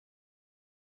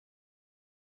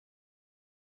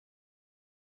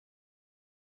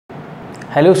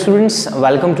Hello students,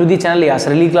 welcome to the channel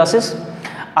यासर classes.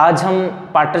 आज हम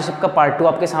partnership का पार्ट 2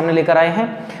 आपके सामने लेकर आए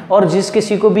हैं और जिस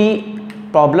किसी को भी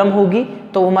प्रॉब्लम होगी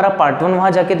तो वो हमारा पार्ट 1 वहाँ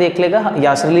जाके देख लेगा।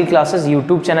 यासर क्लासेस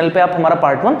यूट्यूब चैनल पे आप हमारा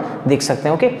पार्ट 1 देख सकते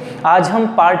हैं। ओके, आज हम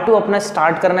पार्ट 2 अपना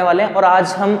स्टार्ट करने वाले हैं और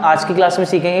आज की क्लास में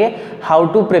सीखेंगे how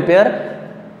to prepare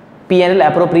P&L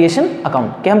appropriation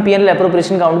account, कि हम P&L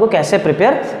एप्रोप्रिएशन अकाउंट को कैसे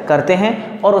प्रिपेयर करते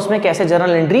हैं और उसमें कैसे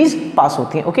जर्नल एंट्रीज पास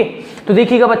होती हैं। ओके, तो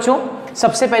देखिएगा बच्चों,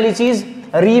 सबसे पहली चीज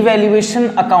रीवैल्यूएशन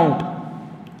अकाउंट।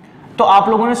 तो आप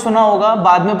लोगों ने सुना होगा,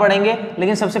 बाद में पढ़ेंगे,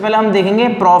 लेकिन सबसे पहले हम देखेंगे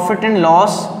profit and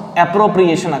loss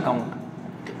appropriation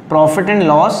account. Profit and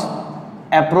loss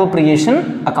appropriation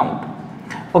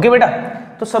account. Okay बेटा,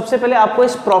 तो सबसे पहले आपको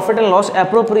इस profit and loss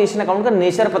appropriation account का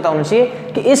नेचर पता होना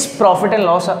चाहिए कि इस profit and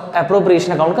loss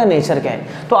appropriation account का नेचर क्या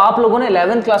है। तो आप लोगों ने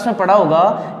 11th क्लास में पढ़ा होगा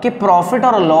कि प्रॉफिट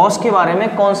और लॉस के बारे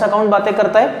में कौन सा अकाउंट बातें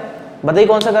करता है, बताइए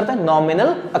कौन सा करता है?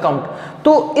 Nominal account.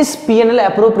 तो इस P&L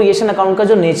एप्रोप्रिएशन अकाउंट का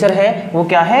जो नेचर है वो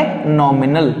क्या है?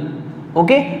 नॉमिनल।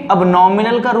 ओके, अब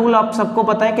नॉमिनल का रूल आप सबको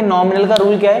पता है कि नॉमिनल का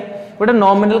रूल क्या है बेटा?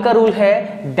 नॉमिनल का रूल है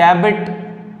debit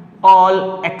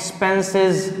all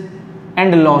expenses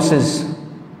and losses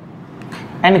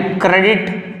and credit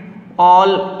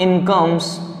all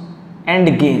incomes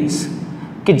and gains,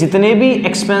 कि जितने भी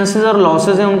एक्सपेंसेस और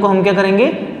लॉसेस हैं उनको हम क्या करेंगे?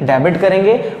 डेबिट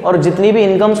करेंगे, और जितनी भी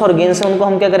इनकम्स और गेन्स हैं उनको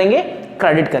हम क्या करेंगे?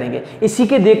 क्रेडिट करेंगे। इसी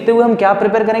के देखते हुए हम क्या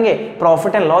प्रिपेयर करेंगे?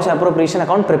 Profit and loss appropriation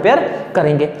account prepare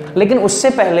करेंगे। लेकिन उससे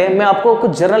पहले मैं आपको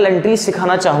कुछ जर्नल एंट्री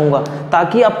सिखाना चाहूंगा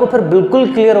ताकि आपको फिर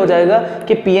बिल्कुल क्लियर हो जाएगा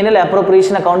कि P&L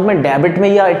एप्रोप्रिएशन अकाउंट में डेबिट में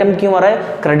यह आइटम क्यों आ रहा है,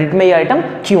 क्रेडिट में यह आइटम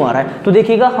क्यों आ रहा है। तो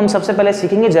देखिएगा, हम सबसे पहले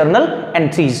सीखेंगे जर्नल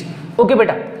एंट्रीज। ओके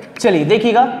बेटा, चलिए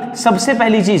देखिएगा, सबसे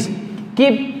पहली चीज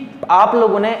कि आप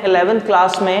लोगों ने 11th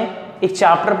क्लास में एक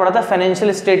चैप्टर पढ़ा था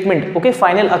financial statement. Okay,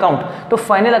 final account. तो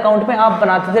फाइनल अकाउंट में आप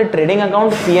बनाते थे trading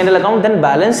account, P&L account, then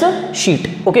balance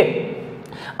sheet. Okay,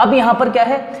 अब यहां पर क्या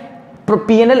है?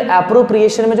 P&L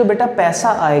एप्रोप्रिएशन में जो बेटा पैसा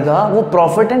आएगा वो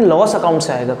प्रॉफिट एंड लॉस अकाउंट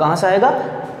से आएगा। कहां से आएगा?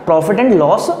 प्रॉफिट एंड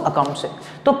लॉस अकाउंट से।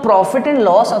 तो प्रॉफिट एंड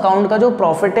लॉस अकाउंट का जो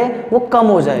प्रॉफिट है वो कम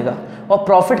हो जाएगा, और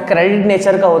प्रॉफिट क्रेडिट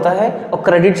नेचर का होता है, और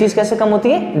क्रेडिट चीज कैसे कम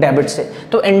होती है? डेबिट से।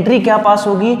 तो एंट्री क्या पास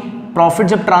होगी? प्रॉफिट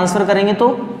जब ट्रांसफर करेंगे तो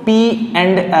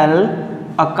P&L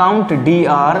account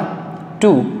DR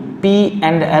to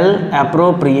P&L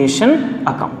appropriation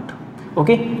account.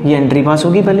 Okay, ये एंट्री पास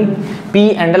होगी पहले,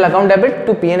 P&L account debit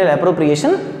to P&L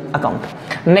appropriation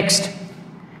account. Next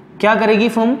क्या करेगी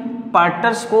फर्म?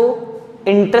 पार्टनर्स को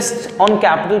इंटरेस्ट ऑन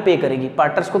कैपिटल पे करेगी।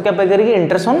 पार्टनर्स को क्या पे करेगी?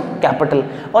 Interest on capital.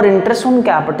 और इंटरेस्ट ऑन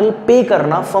कैपिटल पे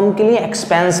करना फर्म के लिए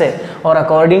एक्सपेंस है, और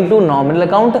according to nominal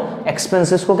account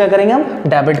expenses को क्या करेंगे? हम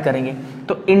डेबिट करेंगे।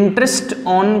 तो interest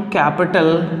on capital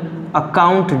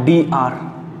account DR,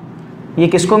 ये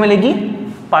किसको मिलेगी?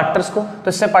 पार्टनर्स को। तो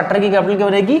इससे पार्टनर की कैपिटल क्या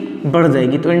हो जाएगी? बढ़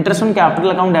जाएगी। तो interest on capital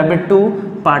account debit to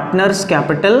partners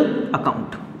capital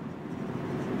account.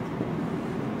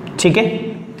 ठीक है,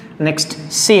 नेक्स्ट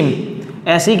सेम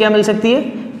ऐसी क्या मिल सकती है?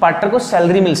 पार्टनर को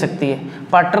सैलरी मिल सकती है।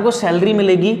 पार्टनर को सैलरी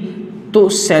मिलेगी तो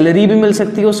सैलरी भी मिल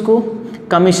सकती है उसको,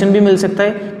 कमीशन भी मिल सकता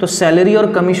है। तो सैलरी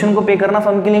और कमीशन को पे करना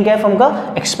फर्म के लिए क्या है? फर्म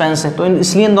का एक्सपेंस है। तो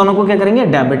इसलिए इन दोनों को क्या करेंगे?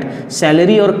 डेबिट।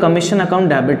 सैलरी और commission account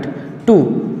debit to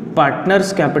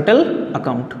partners capital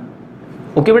account.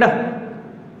 Okay बेटा,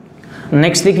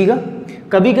 नेक्स्ट देखिएगा,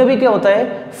 कभी कभी क्या होता है,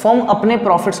 फर्म अपने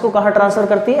प्रॉफिट्स को कहाँ ट्रांसफर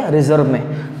करती है? रिजर्व में।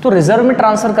 तो रिजर्व में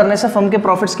ट्रांसफर करने से फर्म के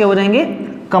प्रॉफिट्स क्या हो जाएंगे?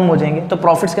 कम हो जाएंगे। तो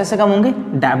प्रॉफिट्स कैसे कम होंगे?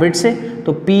 डेबिट से।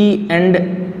 तो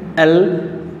P&L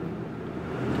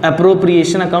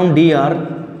appropriation account DR,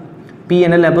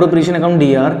 P&L appropriation account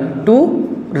DR to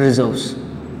reserves.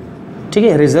 ठीक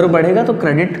है, रिजर्व बढ़ेगा तो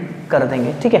क्रेडिट कर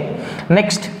देंगे। ठीक है,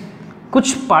 नेक्स्ट,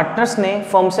 कुछ पार्टनर्स ने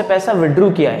फर्म से पैसा विड्रू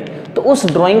किया है, तो उस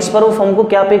ड्रॉइंग्स पर वो फर्म को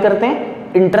क्या पे करते हैं?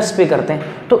 इंटरेस्ट पे करते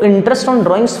हैं। तो इंटरेस्ट ऑन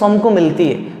ड्रॉइंग्स फर्म को मिलती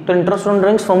है, तो इंटरेस्ट ऑन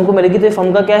ड्रॉइंग्स फर्म को मिलेगी, तो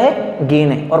फर्म का क्या है?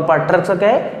 गेन है, और पार्टनर का क्या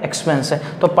है? एक्सपेंस है।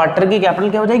 तो पार्टनर की कैपिटल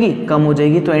क्या हो जाएगी? कम हो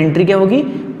जाएगी। तो एंट्री क्या होगी?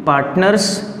 Partners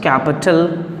capital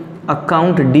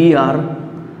account DR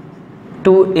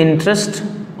to interest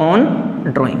on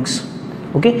drawings.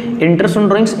 Okay, interest on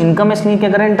drawings income है, इसलिए क्या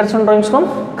कर रहे हैं? इंटरेस्ट ऑन ड्रॉइंग्स को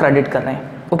हम क्रेडिट कर रहे हैं।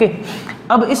 ओके,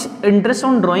 अब इस इंटरेस्ट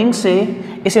ऑन ड्रॉइंग से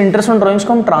इस इंटरेस्ट ऑन ड्रॉइंग्स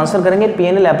को हम ट्रांसफर करेंगे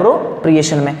P&L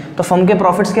एप्रोप्रिएशन में, तो फर्म के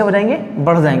प्रॉफिट्स क्या हो जाएंगे?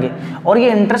 बढ़ जाएंगे। और ये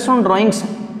इंटरेस्ट ऑन ड्रॉइंग्स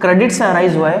क्रेडिट से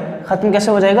अराइज हुआ है, खत्म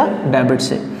कैसे हो जाएगा? डेबिट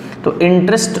से। तो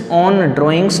interest on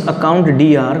drawings account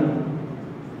DR,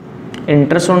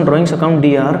 interest on drawings account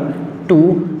DR to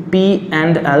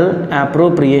P&L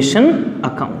appropriation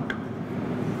account.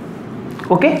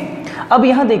 Okay, अब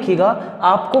यहाँ देखिएगा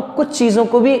आपको कुछ चीज़ों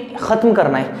को भी ख़त्म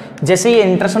करना है, जैसे ये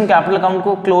इंटरेस्ट ऑन कैपिटल अकाउंट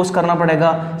को क्लोज करना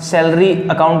पड़ेगा, सैलरी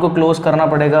अकाउंट को क्लोज करना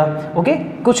पड़ेगा। ओके,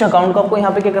 कुछ अकाउंट को आपको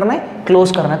यहाँ पे क्या करना है,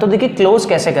 क्लोज करना है। तो देखिए क्लोज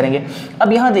कैसे करेंगे।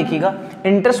 अब यहाँ देखिएगा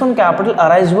इंटरेस्ट ऑन कैपिटल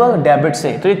अराइज हुआ डेबिट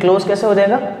से, तो ये क्लोज कैसे हो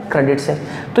जाएगा, क्रेडिट से।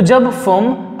 तो जब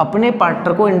फर्म अपने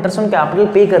पार्टनर को इंटरेस्ट ऑन कैपिटल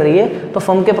पे कर रही है तो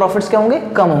फर्म के प्रॉफिट्स क्या होंगे,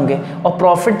 कम होंगे, और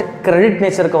प्रॉफिट क्रेडिट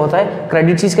नेचर का होता है,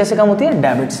 क्रेडिट चीज़ कैसे कम होती है,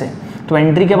 डेबिट से। तो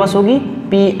एंट्री के पास होगी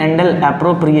P&L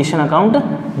appropriation account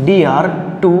DR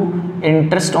to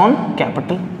interest on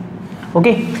capital.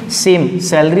 Okay, same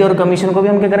salary और कमीशन को भी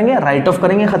हम क्या करेंगे, राइट ऑफ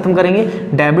करेंगे, खत्म करेंगे।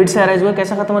 डेबिट से अराइज हुआ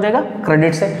कैसे खत्म हो जाएगा,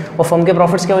 क्रेडिट से, और फर्म के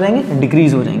प्रॉफिट्स क्या हो जाएंगे,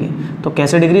 डिक्रीज हो जाएंगे। तो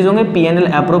कैसे डिक्रीज होंगे, P&L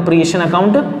appropriation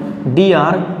account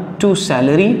DR to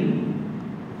salary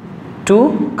to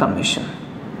commission.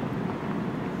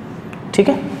 ठीक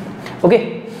है, ओके।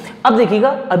 अब देखिएगा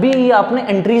अभी ये आपने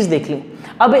एंट्रीज देख ली,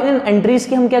 अब इन एंट्रीज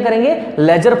की हम क्या करेंगे,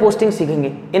 लेजर पोस्टिंग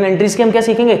सीखेंगे। इन एंट्रीज की हम क्या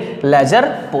सीखेंगे, लेजर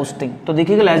पोस्टिंग। तो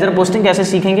देखिएगा लेजर पोस्टिंग कैसे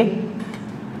सीखेंगे।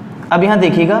 अब यहाँ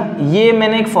देखिएगा ये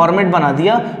मैंने एक फॉर्मेट बना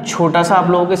दिया छोटा सा आप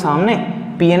लोगों के सामने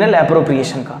P&L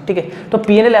एप्रोप्रिएशन का। ठीक है, तो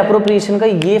P&L एप्रोप्रिएशन का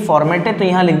ये फॉर्मेट है। तो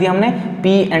यहाँ लिख दिया हमने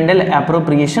P&L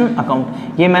एप्रोप्रिएशन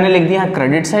अकाउंट, ये मैंने लिख दिया यहाँ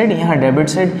क्रेडिट साइड, यहाँ डेबिट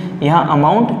साइड, यहाँ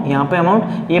अमाउंट, यहाँ पे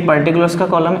अमाउंट, ये पर्टिकुलर्स का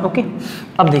कॉलम है। ओके,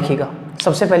 अब देखिएगा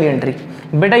सबसे पहली एंट्री,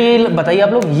 बेटा ये बताइए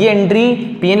आप लोग, ये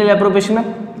एंट्री P&L एप्रोप्रिएशन में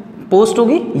पोस्ट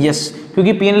होगी, यस,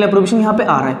 क्योंकि P&L एप्रोप्रिएशन यहाँ पे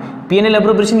आ रहा है। P&L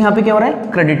एप्रोप्रिएशन यहाँ पे क्या हो रहा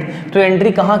है, क्रेडिट। तो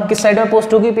एंट्री कहाँ, किस साइड में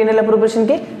पोस्ट होगी, P&L एप्रोप्रिएशन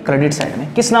के क्रेडिट साइड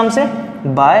में। किस नाम से,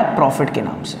 बाय प्रॉफिट के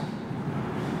नाम से।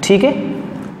 ठीक है,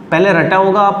 पहले रटा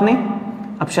होगा आपने,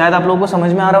 अब शायद आप लोगों को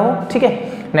समझ में आ रहा हो। ठीक है,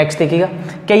 नेक्स्ट देखिएगा,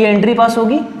 क्या ये एंट्री पास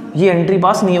होगी, ये एंट्री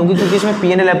पास नहीं होगी क्योंकि इसमें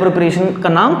P&L एप्रोप्रिएशन का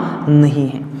नाम नहीं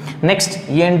है। नेक्स्ट,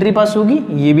 ये एंट्री पास होगी,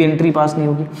 ये भी एंट्री पास नहीं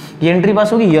होगी। ये एंट्री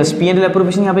पास होगी, यस, P&L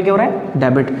एप्रोप्रिएशन यहाँ पे क्या हो रहा है,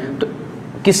 डेबिट। तो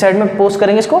किस साइड में पोस्ट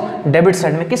करेंगे इसको, डेबिट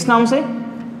साइड में। किस नाम से,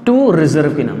 टू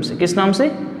रिजर्व के नाम से। किस नाम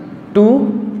से, टू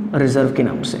रिजर्व के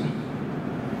नाम से।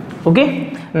 ओके,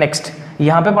 नेक्स्ट,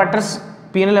 यहाँ पे पार्टनर्स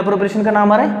P&L एप्रोप्रिएशन का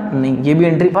नाम आ रहा है, नहीं, ये भी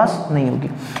एंट्री पास नहीं होगी।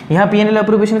 यहाँ P&L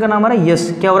एप्रोप्रिएशन का नाम आ रहा है,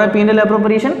 यस, क्या हो रहा है, P&L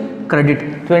एप्रोप्रिएशन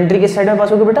क्रेडिट। तो एंट्री किस साइड में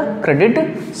पास होगी बेटा,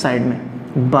 क्रेडिट साइड में,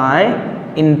 बाय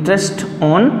इंटरेस्ट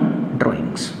ऑन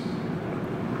ड्रॉइंग्स।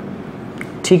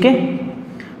 ठीक है,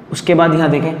 उसके बाद यहाँ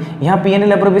देखें, यहाँ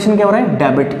P&L एप्रोप्रिएशन क्या हो रहा है,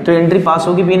 डेबिट। तो एंट्री पास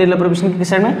होगी P&L एप्रोप्रिएशन किस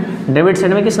साइड में, डेबिट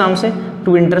साइड में। किस नाम से,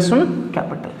 to interest on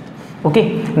capital. Okay,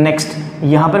 next,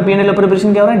 यहाँ पर P&L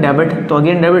एप्रोप्रिएशन क्या हो रहा है, डेबिट। तो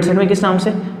अगेन डेबिट साइड में किस नाम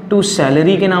से, टू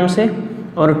सैलरी के नाम से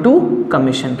और टू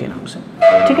कमीशन के नाम से।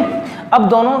 ठीक है, अब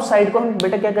दोनों साइड को हम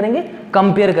बेटा क्या करेंगे,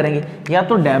 कंपेयर करेंगे, या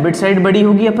तो डेबिट साइड बड़ी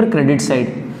होगी या फिर क्रेडिट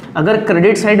साइड। अगर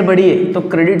क्रेडिट साइड बड़ी है तो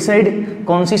क्रेडिट साइड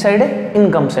कौन सी साइड है,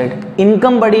 इनकम साइड।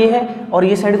 इनकम बड़ी है और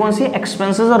ये साइड कौन सी है,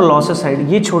 एक्सपेंसेस और लॉसेस साइड,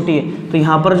 ये छोटी है। तो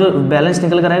यहाँ पर जो बैलेंस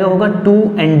निकल कर आएगा होगा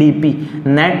 2NDP,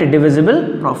 नेट डिविजिबल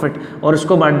प्रॉफिट, और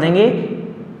इसको बांट देंगे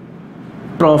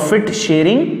प्रॉफिट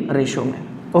शेयरिंग रेशियो में।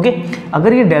 ओके,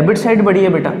 अगर ये डेबिट साइड बड़ी है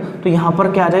बेटा तो यहाँ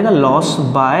पर क्या आ जाएगा, loss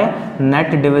by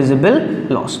net divisible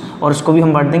loss, और इसको भी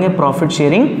हम बांट देंगे प्रॉफिट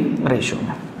शेयरिंग रेशियो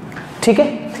में। ठीक है,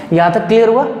 यहाँ तक क्लियर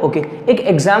हुआ। ओके, एक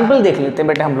एग्जाम्पल देख लेते हैं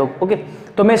बेटा हम लोग। ओके,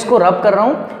 तो मैं इसको रब कर रहा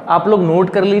हूँ, आप लोग नोट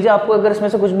कर लीजिए, आपको अगर इसमें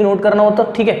से कुछ भी नोट करना हो तो।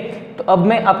 ठीक है, तो अब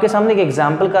मैं आपके सामने एक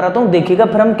एग्जाम्पल कराता हूँ, देखिएगा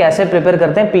फिर हम कैसे प्रिपेयर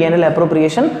करते हैं P&L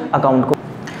एप्रोप्रिएशन अकाउंट को।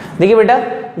 देखिए बेटा,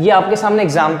 ये आपके सामने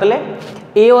एग्जाम्पल है,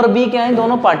 ए और बी क्या है,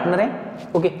 दोनों पार्टनर हैं।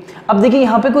 ओके, अब देखिए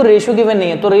यहाँ पे कोई रेशियो गिवन नहीं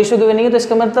है, तो रेशियो गिवन नहीं है तो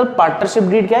इसका मतलब पार्टनरशिप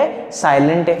डीड क्या है,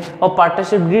 साइलेंट है, और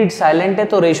पार्टनरशिप डीड साइलेंट है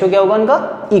तो रेशियो क्या होगा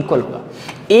उनका, इक्वल होगा।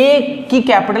 ए की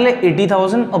कैपिटल है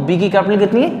 80,000 और बी की कैपिटल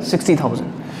कितनी है,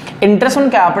 60,000। Interest on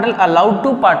capital allowed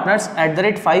to partners at the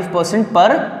rate 5%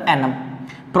 per annum.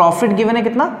 Profit given है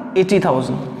कितना,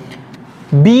 80,000।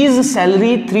 बीज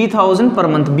सैलरी 3,000 पर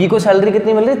मंथ, बी को सैलरी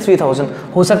कितनी मिल रही है, 3,000।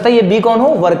 हो सकता है ये बी कौन हो,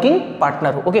 वर्किंग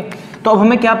पार्टनर हो। ओके, तो अब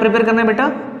हमें क्या प्रिपेयर करना है बेटा,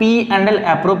 P&L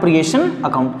एप्रोप्रिएशन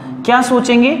अकाउंट। क्या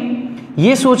सोचेंगे,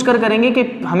 ये सोचकर करेंगे कि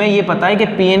हमें ये पता है कि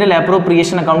P&L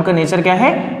एप्रोप्रिएशन अकाउंट का नेचर क्या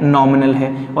है, नॉमिनल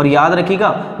है। और याद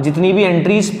रखिएगा जितनी भी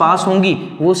एंट्रीज पास होंगी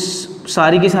वो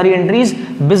सारी की सारी एंट्रीज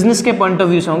बिजनेस के पॉइंट ऑफ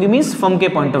व्यू से होंगी, मींस फर्म के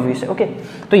पॉइंट ऑफ व्यू से। ओके,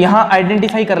 तो यहाँ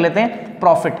आइडेंटिफाई कर लेते हैं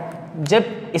प्रॉफिट। जब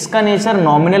इसका नेचर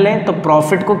नॉमिनल है तो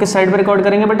प्रॉफिट को किस साइड पर रिकॉर्ड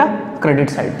करेंगे बेटा, क्रेडिट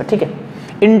साइड पर। ठीक है,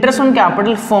 इंटरेस्ट ऑन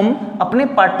कैपिटल फर्म अपने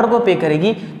पार्टनर को पे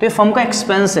करेगी तो ये फर्म का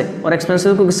एक्सपेंस है, और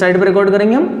एक्सपेंसेस को किस साइड पर रिकॉर्ड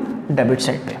करेंगे हम, डेबिट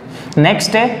साइड पे।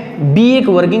 नेक्स्ट है बी, एक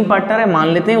वर्किंग पार्टनर है, मान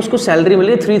लेते हैं उसको सैलरी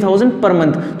मिली 3,000 पर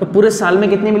मंथ, तो पूरे साल में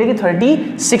कितनी मिलेगी,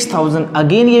 36,000।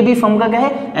 अगेन ये भी फर्म का क्या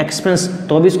है, एक्सपेंस,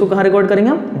 तो अभी इसको कहाँ रिकॉर्ड करेंगे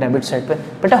हम, डेबिट साइड पे।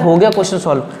 बेटा हो गया क्वेश्चन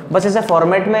सॉल्व, बस ऐसे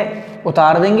फॉर्मेट में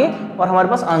उतार देंगे और हमारे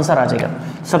पास आंसर आ जाएगा।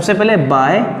 सबसे पहले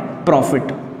बाय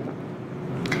प्रॉफिट,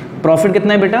 प्रॉफिट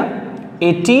कितना है बेटा,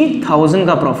 80,000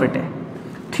 का प्रॉफिट है,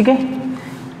 ठीक है।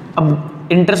 अब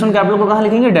इंटरेस्ट ऑन कैपिटल को कहाँ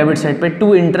लिखेंगे, डेबिट साइड पे,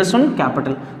 टू इंटरेस्ट ऑन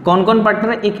कैपिटल। कौन कौन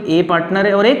पार्टनर है, एक ए पार्टनर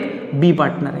है और एक बी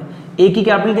पार्टनर है। ए की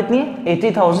कैपिटल कितनी है,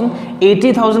 80,000,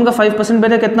 80,000 का 5%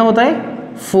 बेटा कितना होता है,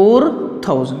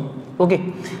 4,000, ओके।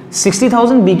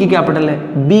 60,000 बी की कैपिटल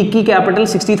है, बी की कैपिटल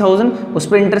 60,000, उस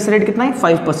पर इंटरेस्ट रेट कितना है,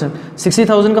 5%।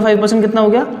 60,000 का 5% कितना हो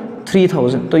गया,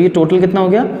 3,000, तो ये टोटल कितना हो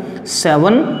गया,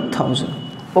 7,000,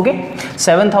 ओके।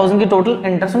 7,000 की टोटल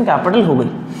इंटरेस्ट ऑन कैपिटल हो गई।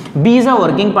 B is a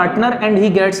working partner and he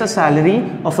gets a salary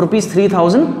of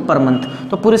 ₹3,000 per month.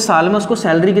 तो पूरे साल में उसको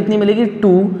सैलरी कितनी मिलेगी,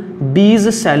 2 बीज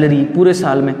सैलरी पूरे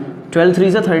साल में 12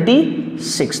 3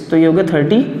 36, तो ये हो गया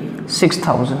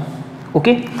 36,000,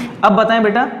 ओके। अब बताएं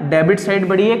बेटा, डेबिट साइड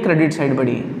बड़ी है, क्रेडिट साइड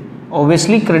बड़ी है।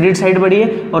 ऑब्वियसली क्रेडिट साइड बड़ी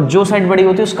है, और जो साइड बड़ी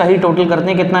होती है उसका ही टोटल करते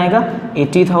हैं, कितना आएगा,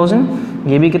 80,000।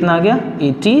 ये भी कितना आ गया,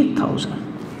 80,000।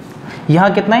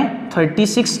 यहाँ कितना है,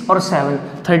 36 और 7,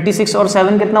 36 और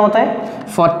 7 कितना होता है,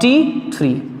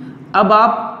 43। अब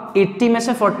आप 80 में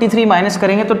से 43 माइनस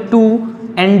करेंगे तो 2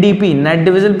 NDP नेट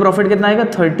डिविजिबल प्रॉफिट कितना आएगा,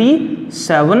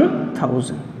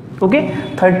 37,000, ओके।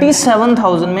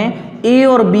 37,000 में ए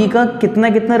और बी का कितना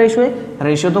कितना रेशो है,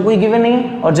 रेशो तो कोई गिवन नहीं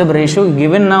है, और जब रेशो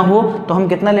गिवन ना हो तो हम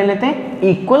कितना ले लेते हैं,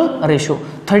 इक्वल रेशो।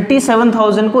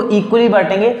 37,000 को इक्वली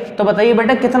बांटेंगे तो बताइए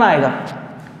बेटा कितना आएगा,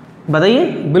 बताइए,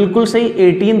 बिल्कुल सही,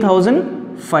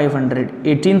 18,500,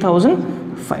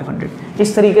 18,500।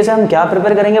 इस तरीके से हम क्या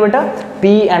प्रिपेयर करेंगे बेटा,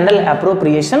 P&L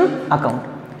appropriation account.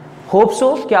 Hope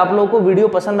so कि आप लोगों को वीडियो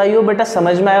पसंद आई हो बेटा,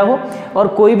 समझ में आया हो, और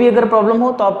कोई भी अगर प्रॉब्लम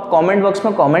हो तो आप कमेंट बॉक्स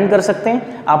में कमेंट कर सकते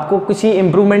हैं। आपको किसी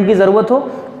इंप्रूवमेंट की ज़रूरत हो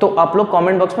तो आप लोग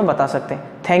कमेंट बॉक्स में बता सकते हैं।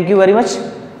 Thank you very much,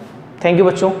 thank you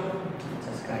बच्चों,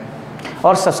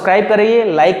 और सब्सक्राइब करिए,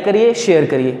 लाइक करिए, शेयर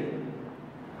करिए।